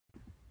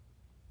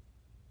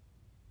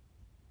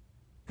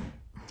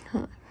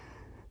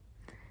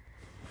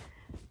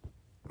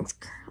It's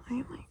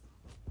currently like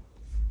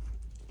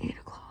 8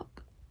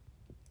 o'clock.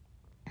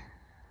 I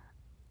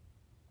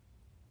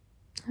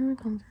have a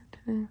concert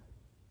today.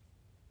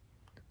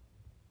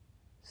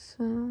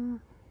 So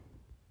I'm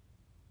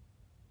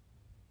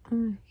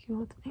gonna take you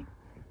with me.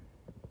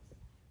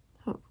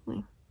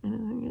 Hopefully it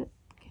doesn't get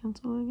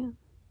canceled again.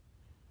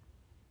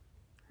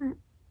 Alright,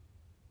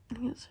 I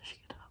guess I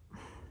should get up.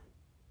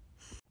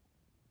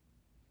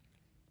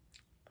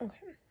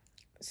 Okay,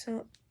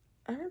 so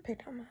I haven't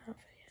picked out my outfit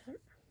yet.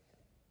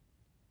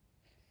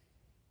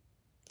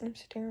 I'm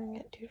staring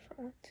at 2 different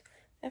ones.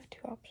 I have 2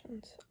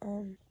 options.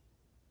 So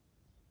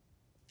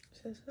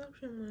this is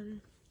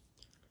option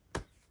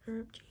 1,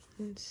 ripped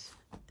jeans,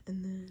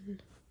 and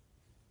then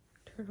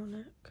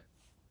turtleneck,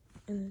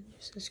 and then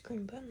just a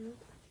screen button.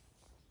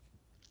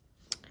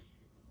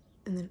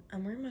 And then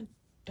I'm wearing my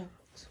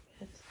dogs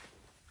with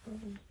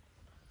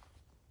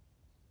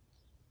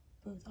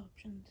both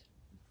options.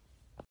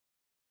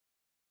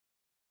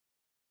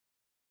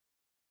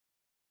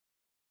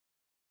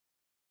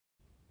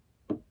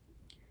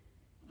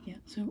 Yeah,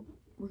 so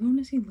we're going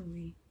to see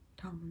Louis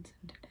Tomlinson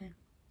today.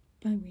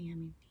 By we, I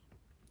mean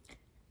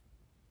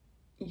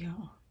me.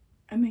 Y'all,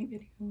 I might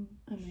video,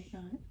 I might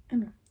not. I don't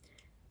know.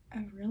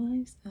 I've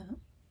realized that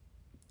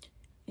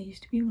I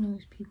used to be one of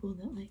those people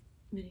that like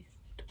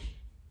videoed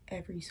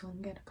every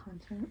song at a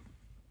concert.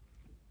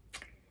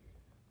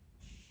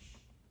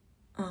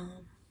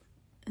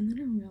 And then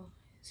I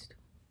realized,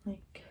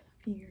 like,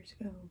 a few years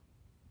ago,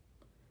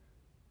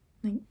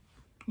 like,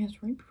 I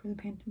guess right before the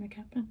pandemic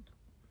happened,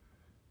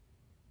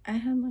 I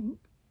had, like,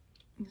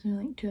 this was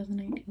like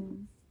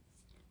 2019,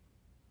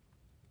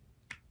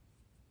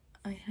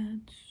 I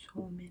had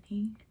so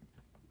many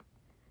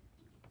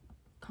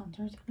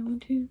concerts that I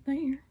went to that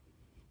year,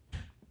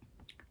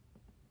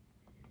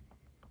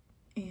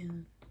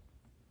 and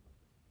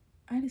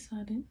I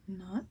decided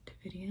not to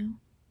video.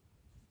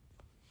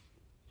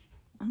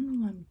 I don't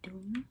know why I'm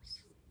doing this,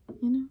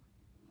 you know?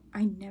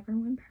 I never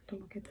went back to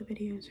look at the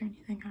videos or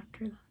anything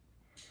after that.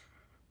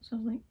 So I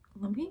was like,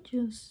 let me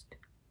just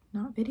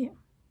not video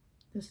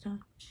this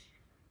time.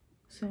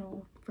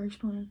 So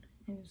first one,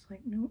 I was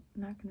like, nope,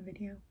 not gonna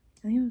video.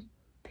 I think it was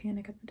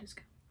Panic at the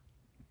Disco.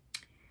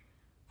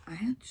 I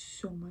had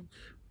so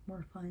much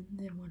more fun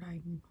than what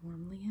I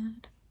normally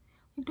had.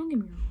 Like, don't get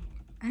me wrong,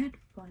 I had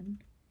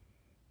fun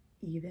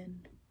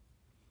even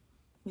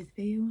with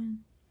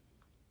videoing,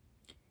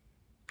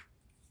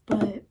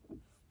 but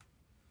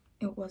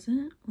it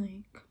wasn't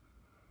like,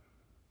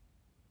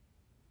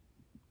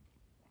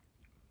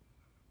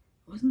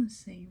 it wasn't the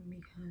same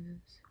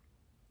because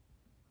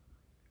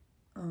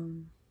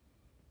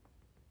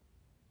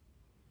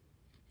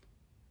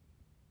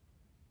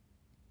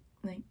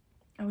like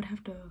I would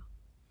have to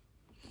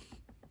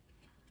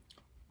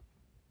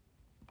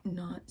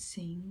not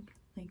sing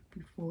like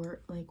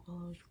before, like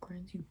while I was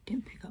recording, so you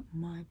didn't pick up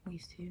my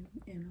voice too,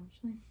 and I was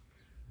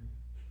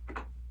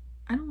like,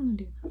 I don't want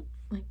to do that.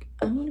 Like,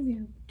 I want to be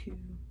able to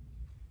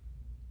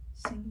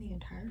sing the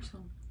entire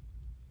song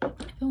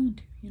if I want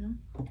to, you know?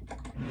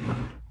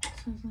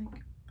 So I was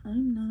like,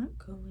 I'm not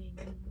going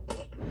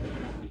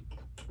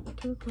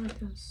to record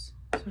this,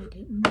 so I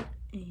didn't,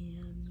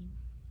 and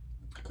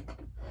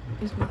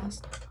is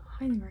best.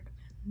 Highly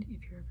recommend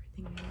if you're ever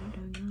thinking about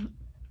doing that.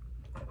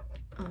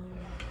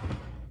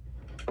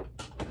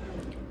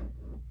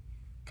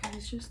 Cause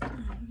it's just,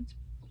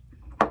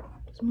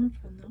 it's more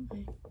fun that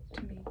way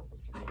to me.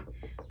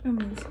 But I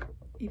mean,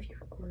 if you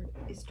record,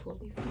 it's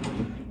totally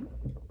fine.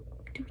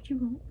 Like, do what you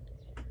want.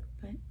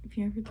 But if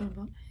you ever thought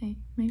about, hey,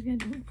 maybe I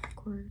don't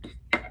record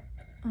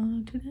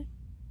today,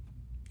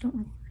 don't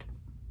record.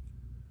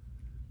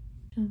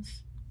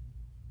 Just,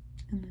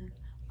 and then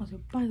also,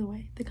 by the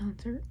way, the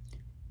concert,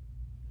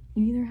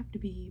 you either have to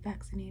be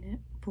vaccinated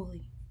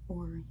fully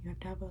or you have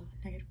to have a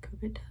negative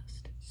COVID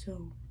test.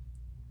 So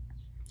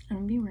I'm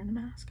gonna be wearing a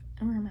mask.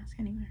 I wear a mask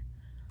anywhere.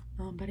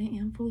 But I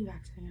am fully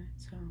vaccinated,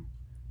 so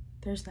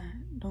there's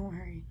that. Don't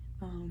worry.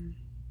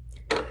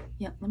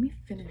 Yeah, let me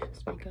finish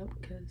this makeup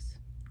because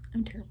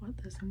I'm terrible at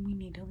this and we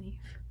need to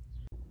leave.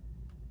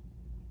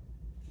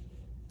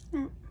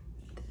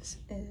 This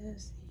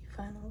is the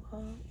final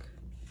look.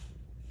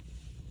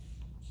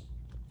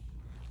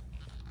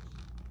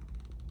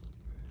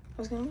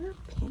 I was gonna wear a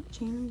pant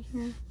jean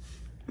here.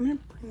 I'm gonna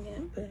bring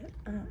it, but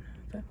I don't know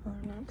if I will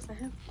or not because I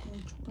have no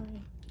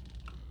jewelry.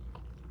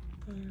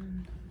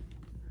 And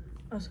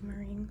also my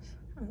rings.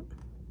 Oh.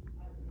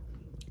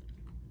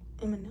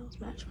 And my nails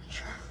match my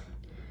shirt.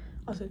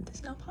 Also,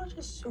 this nail polish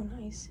is so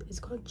nice. It's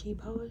called G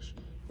Polish.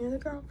 You know the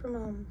girl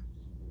from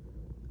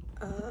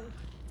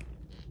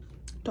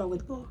Dog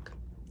with a Book?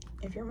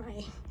 If you're my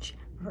age,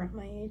 around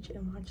my age,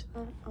 and watch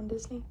that on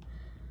Disney.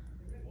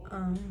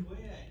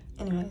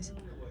 Anyways,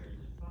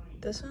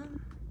 this one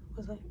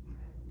was like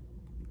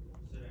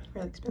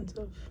really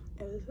expensive.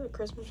 It was a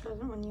Christmas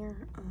present one year.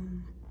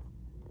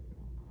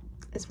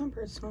 It's my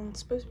birthday one. It's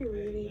supposed to be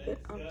Ruby, but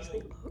obviously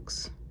it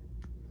looks.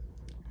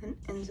 And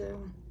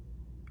Enzo,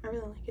 I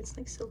really like it. It's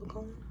like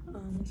silicone.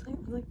 It's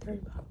like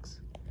 $30.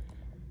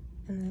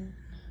 And then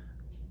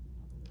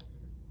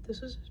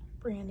this was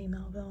Brandy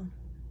Melville.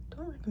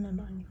 Don't recommend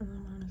buying from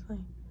them, honestly.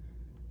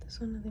 This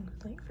one I think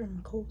was like from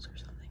Kohl's or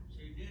something.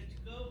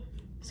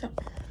 So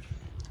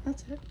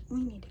that's it.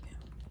 We need to go.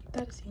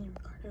 That is Senior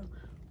Ricardo.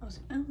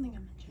 Also, I don't think I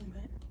mentioned,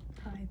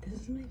 but hi,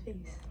 this is my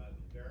face.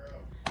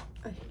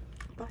 Okay,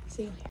 bye.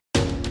 See you later.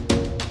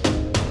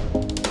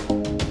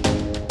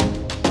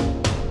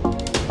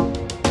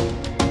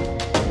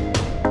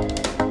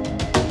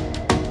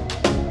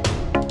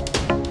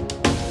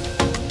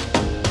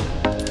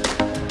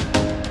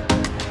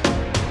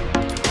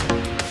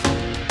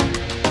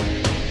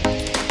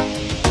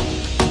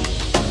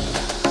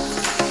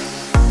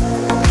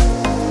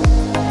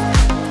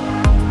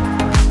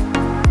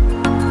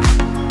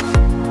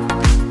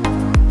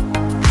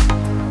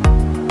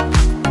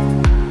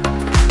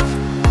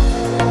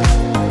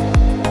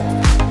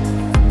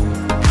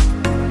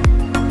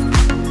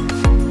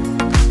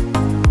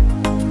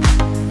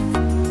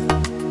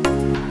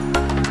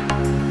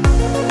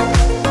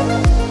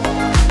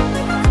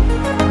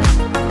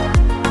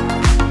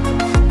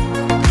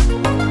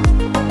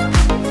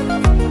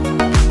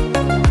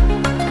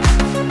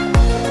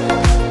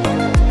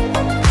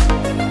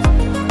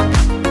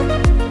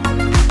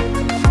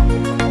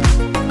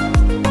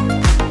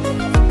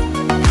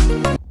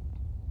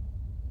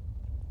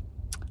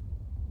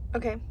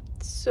 Okay,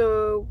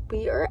 so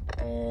we are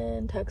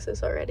in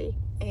Texas already,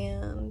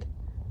 and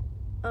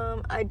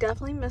I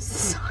definitely missed the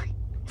sign.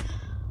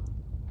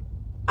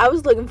 I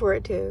was looking for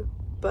it too,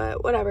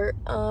 but whatever.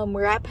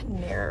 We're at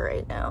Panera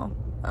right now.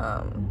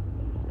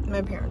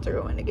 My parents are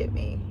going to get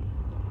me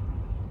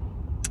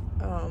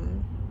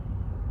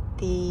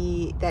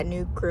that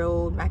new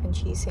grilled mac and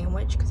cheese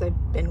sandwich because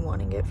I've been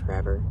wanting it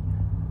forever.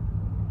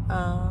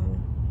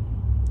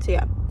 So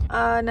yeah.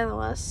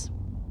 Nonetheless,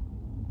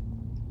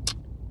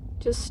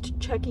 just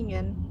checking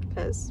in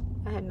because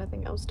I had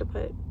nothing else to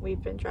put.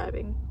 We've been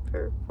driving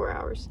for 4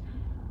 hours.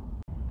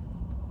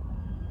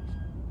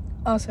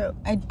 Also,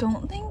 I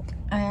don't think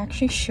I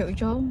actually showed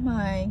y'all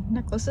my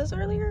necklaces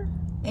earlier,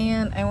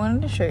 and I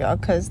wanted to show y'all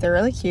because they're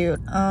really cute.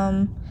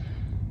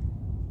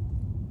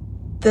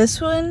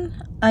 This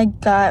one I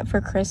got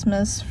for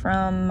Christmas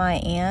from my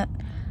aunt.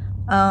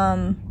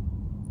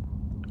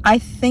 I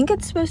think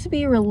it's supposed to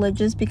be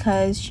religious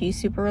because she's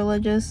super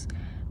religious,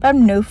 but I have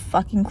no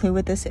fucking clue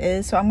what this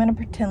is, so I'm gonna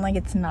pretend like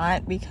it's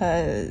not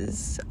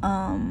because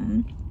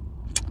I'm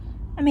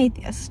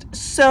atheist.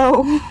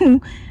 So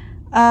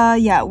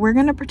yeah, we're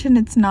gonna pretend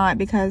it's not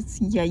because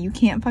yeah, you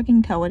can't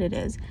fucking tell what it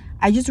is.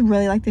 I just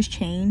really like this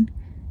chain,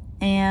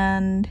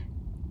 and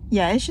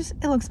yeah, it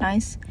looks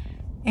nice.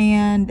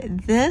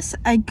 And this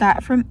I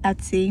got from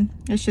Etsy.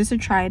 It's just a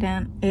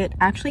trident. It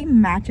actually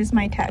matches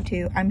my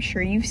tattoo. I'm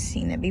sure you've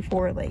seen it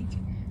before. Like,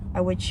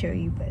 I would show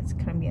you, but it's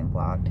kind of being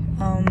vlogged.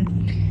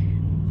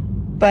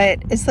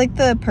 But it's like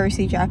the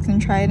Percy Jackson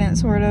trident,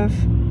 sort of.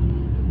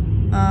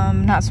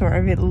 Not sort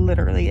of, it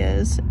literally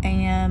is.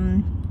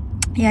 And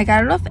yeah, I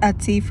got it off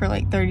Etsy for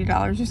like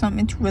 $30 or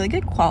something. It's really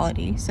good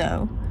quality,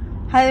 so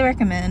highly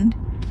recommend.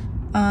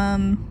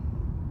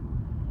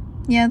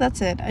 Yeah,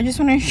 that's it. I just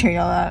wanted to show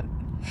y'all that.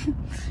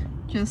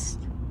 Just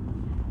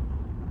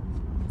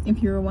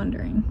if you were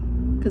wondering,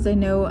 because I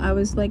know I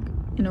was like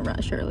in a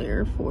rush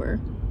earlier for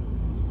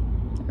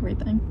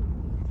everything.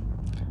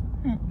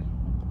 All right.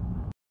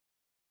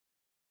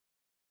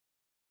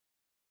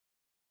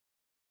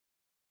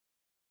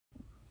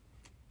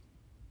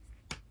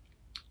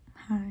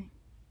 Hi,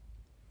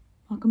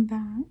 welcome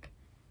back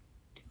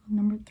to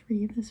number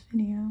 3 of this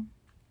video.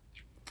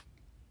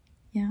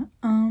 Yeah,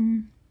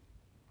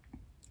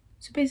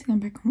 so basically I'm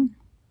back home.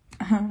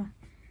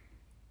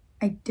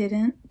 I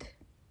didn't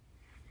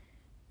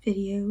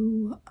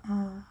video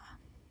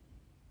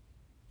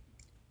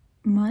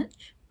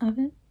much of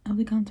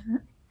the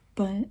concert,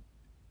 but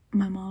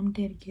my mom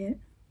did get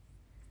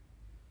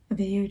a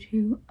video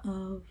too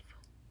of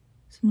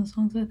some of the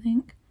songs, I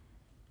think,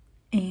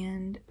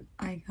 and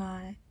I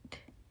got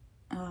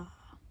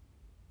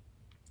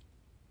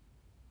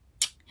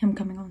him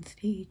coming on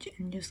stage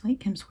and just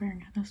like him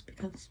swearing at us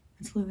because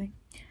it's Louis.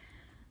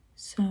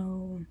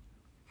 So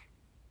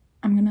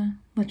I'm gonna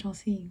let y'all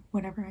see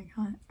whatever I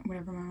got,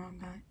 whatever my mom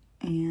got,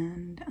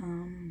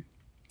 and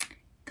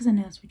because I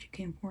know that's what you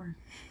came for.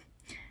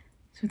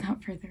 So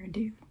without further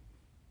ado,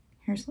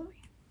 here's Louis.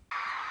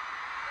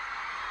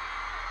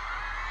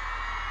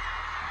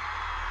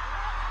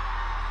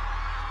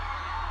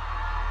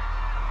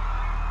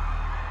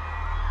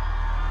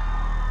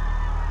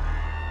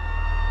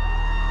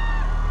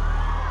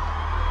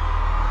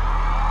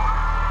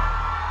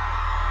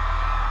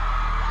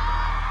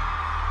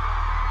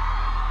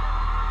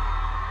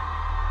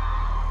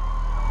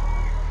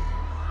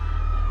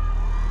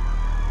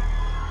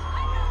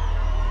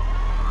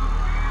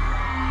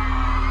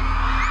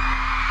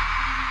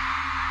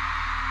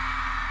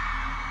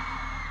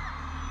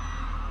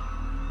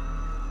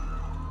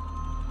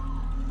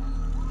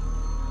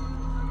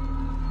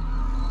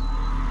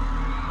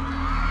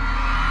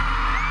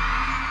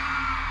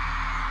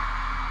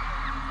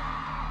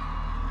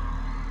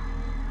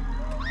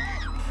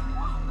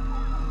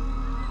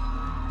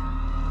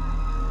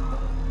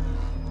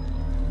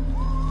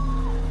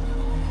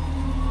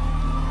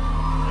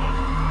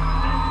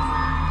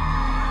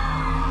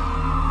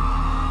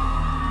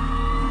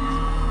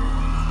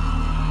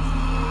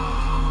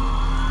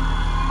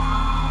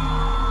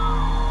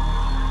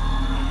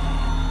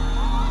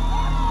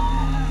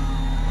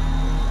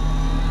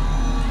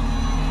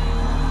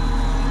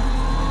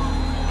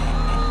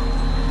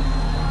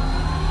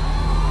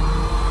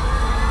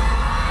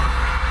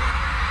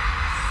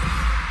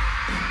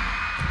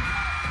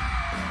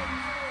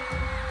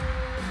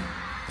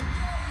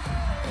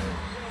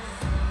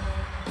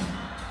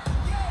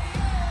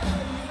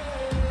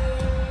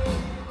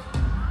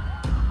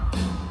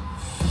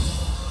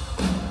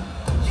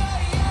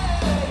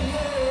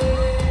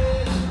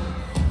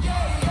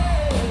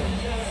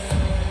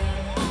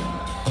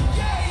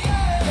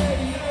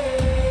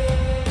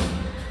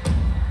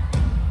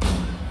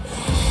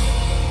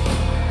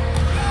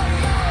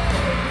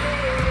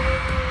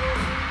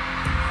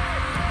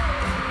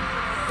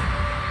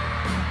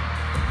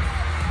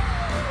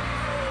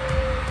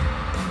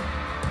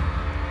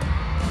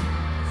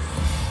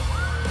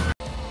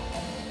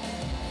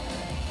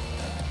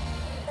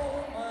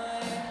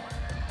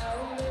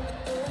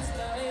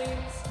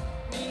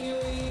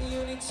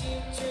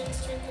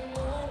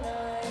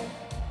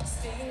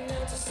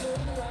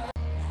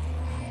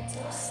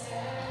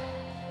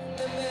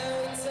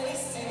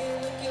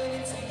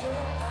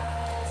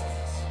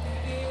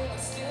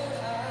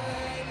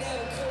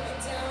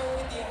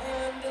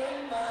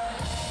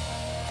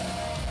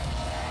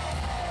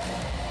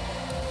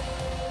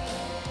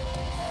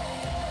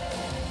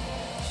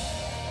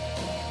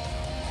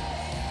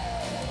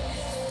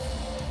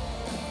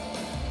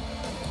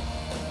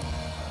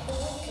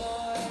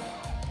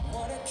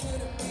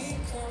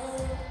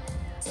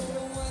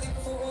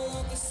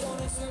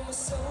 I've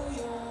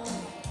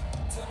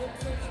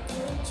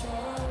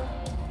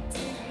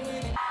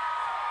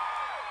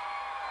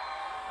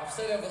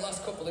said over the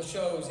last couple of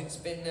shows, it's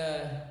been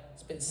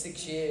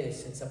 6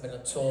 years since I've been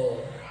on tour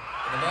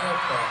in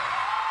America.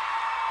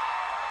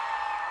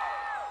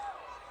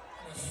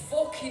 And I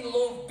fucking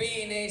love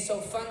being here,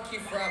 so thank you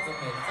for having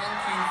me.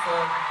 Thank you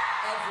for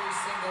every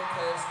single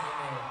person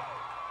you know.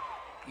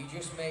 You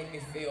just made me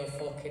feel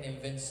fucking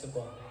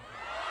invincible.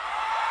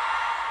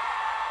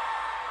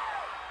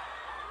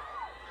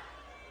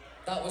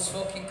 That was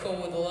fucking cool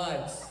with the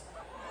lads.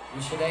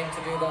 We should aim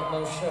to do that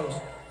most shows.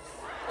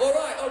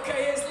 Alright,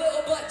 okay, here's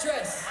Little Black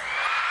Dress.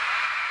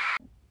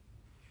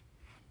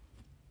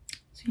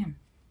 So yeah,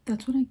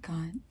 that's what I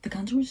got. The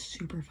concert was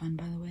super fun,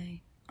 by the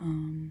way.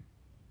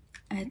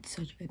 I had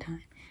such a good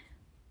time.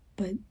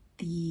 But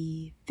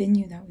the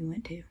venue that we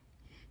went to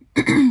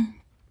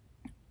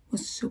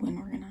was so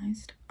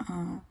unorganized.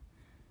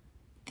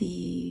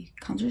 The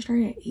concert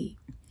started at 8.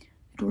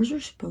 The doors were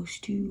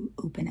supposed to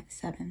open at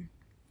 7.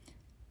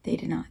 They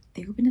did not.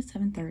 They opened at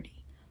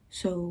 7:30.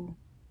 So,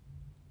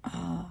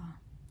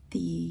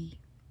 the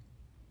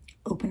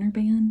opener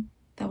band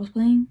that was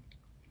playing,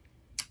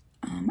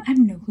 I have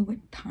no clue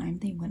what time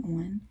they went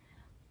on,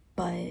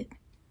 but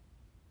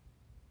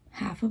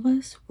half of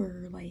us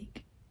were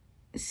like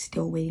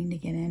still waiting to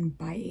get in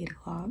by 8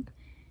 o'clock,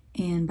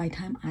 and by the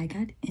time I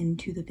got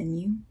into the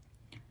venue,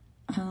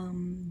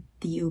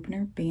 the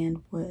opener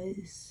band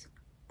was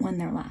on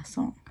their last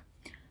song.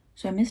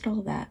 So I missed all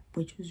of that,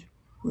 which was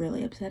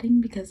really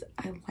upsetting because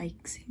I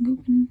like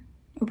seeing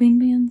opening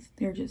bands.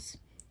 They're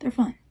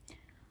fun.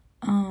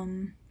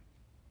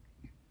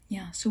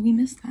 Yeah, so we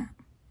missed that.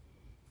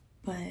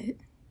 But,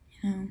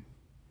 you know,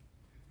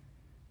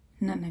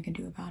 nothing I could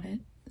do about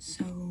it.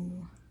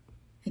 So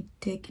I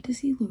did get to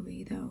see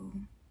Louis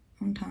though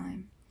on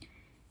time.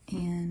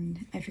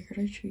 And I figured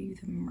I'd show you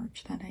the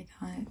merch that I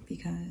got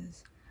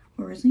because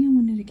originally I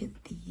wanted to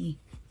get the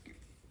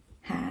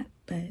hat,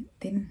 but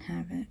they didn't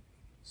have it.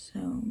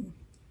 So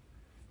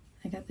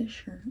I got this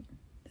shirt.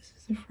 This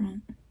is the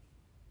front.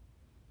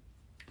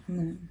 And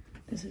then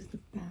this is the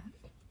back.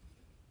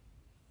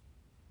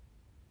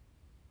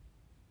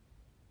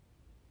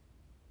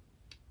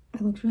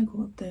 It looks really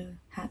cool. The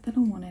hat that I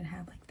wanted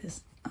had like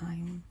this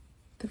eye on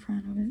the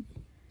front of it.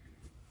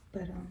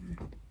 But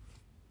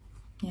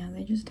yeah,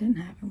 they just didn't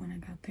have it when I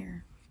got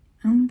there.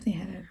 I don't know if they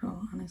had it at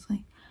all,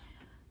 honestly.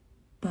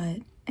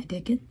 But I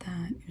did get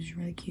that. It was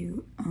really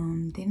cute.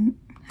 They didn't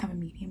have a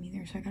medium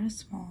either, so I got a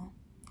small.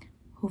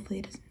 Hopefully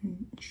it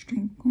doesn't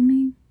shrink on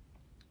me,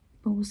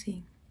 but we'll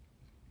see.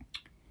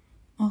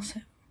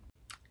 Also,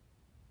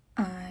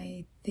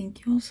 I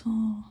think you all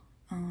saw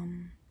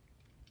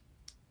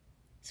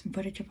some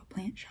footage of a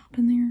plant shop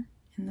in there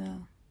in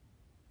the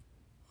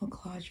little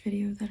collage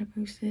video that I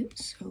posted.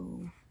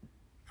 So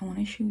I want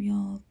to show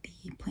y'all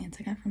the plants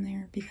I got from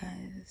there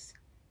because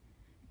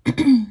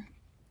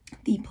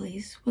the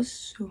place was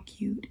so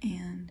cute,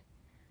 and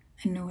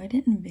I know I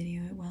didn't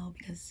video it well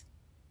because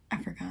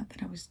I forgot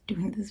that I was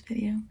doing this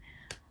video.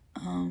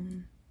 But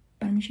I'm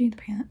gonna show you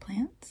the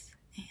plants,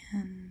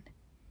 and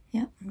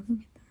yeah, I'm gonna go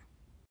get them.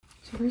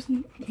 So first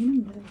thing, I came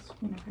in this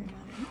whenever I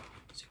got it.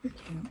 Super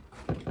cute.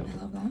 I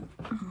love that.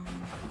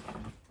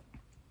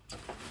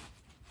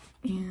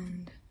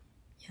 And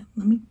yeah,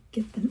 let me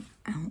get them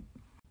out.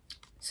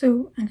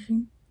 So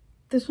actually,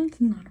 this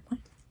one's not a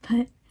plant,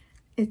 but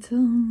it's a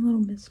little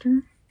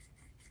mister.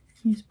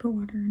 You just put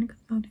water and it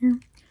comes out here.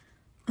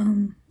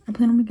 I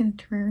plan on making a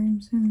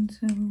terrarium soon,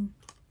 so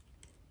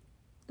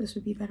this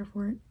would be better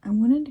for it. I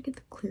wanted to get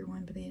the clear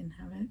one, but they didn't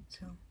have it,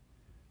 so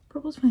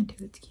purple's fine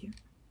too. It's cute.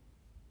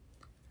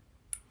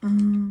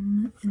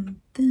 And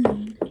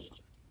then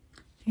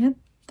I got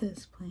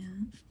this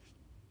plant.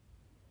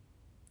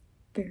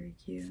 Very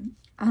cute.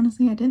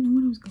 Honestly, I didn't know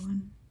what I was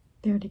going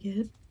there to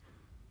get.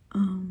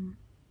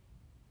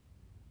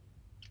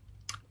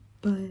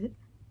 But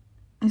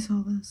I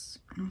saw this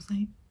and I was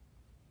like,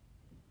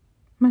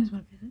 might as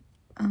well get it.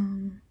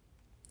 And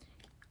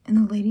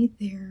the lady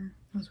there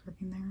that was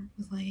working there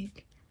was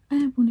like, I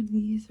have one of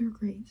these, they're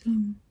great. So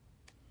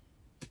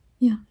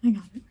yeah, I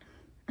got it.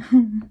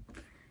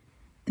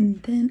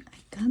 And then I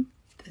got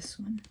this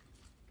one.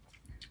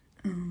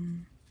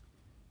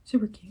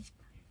 Super cute.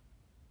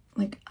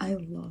 Like, I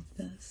love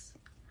this.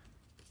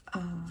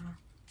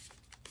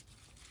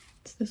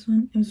 It's this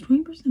one. It was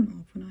 20%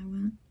 off when I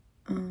went,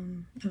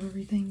 of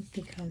everything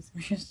because it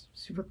was just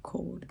super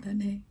cold that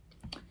day.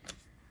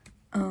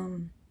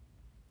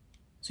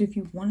 So if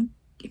you're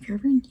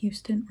ever in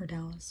Houston or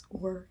Dallas,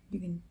 or you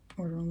can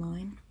order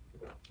online,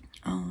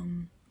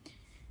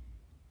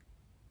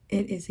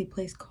 it is a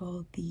place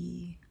called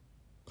the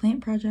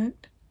Plant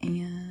Project,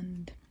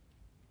 and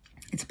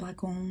it's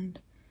Black owned,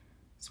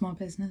 small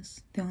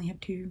business. They only have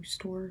 2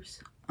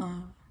 stores.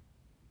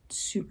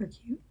 Super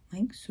cute,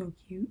 like so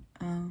cute.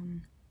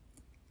 I'm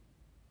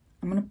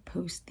gonna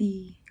post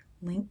the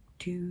link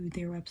to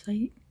their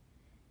website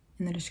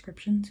in the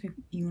description, so if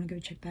you want to go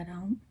check that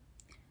out.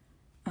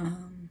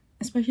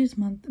 Especially this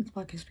month, it's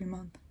Black History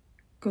Month.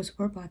 Go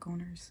support Black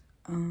owners.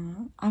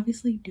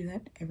 Obviously do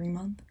that every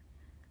month,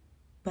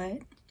 but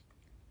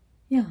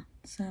yeah,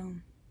 so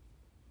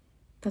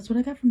that's what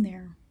I got from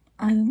there.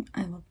 I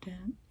loved it.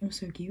 It was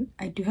so cute.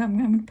 I'm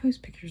gonna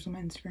post pictures on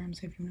my Instagram,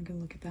 so if you want to go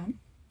look at that.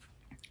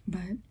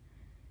 But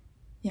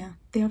yeah,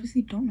 they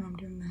obviously don't know I'm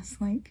doing this.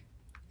 Like,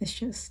 it's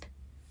just,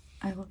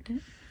 I loved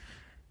it.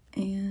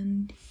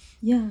 And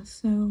yeah,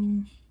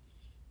 so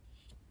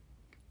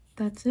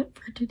that's it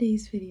for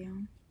today's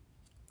video.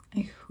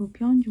 I hope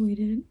y'all enjoyed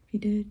it. If you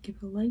did, give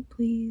it a like,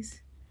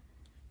 please.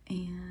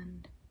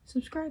 And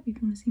subscribe if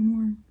you want to see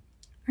more.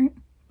 Alright,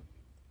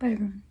 bye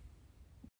everyone.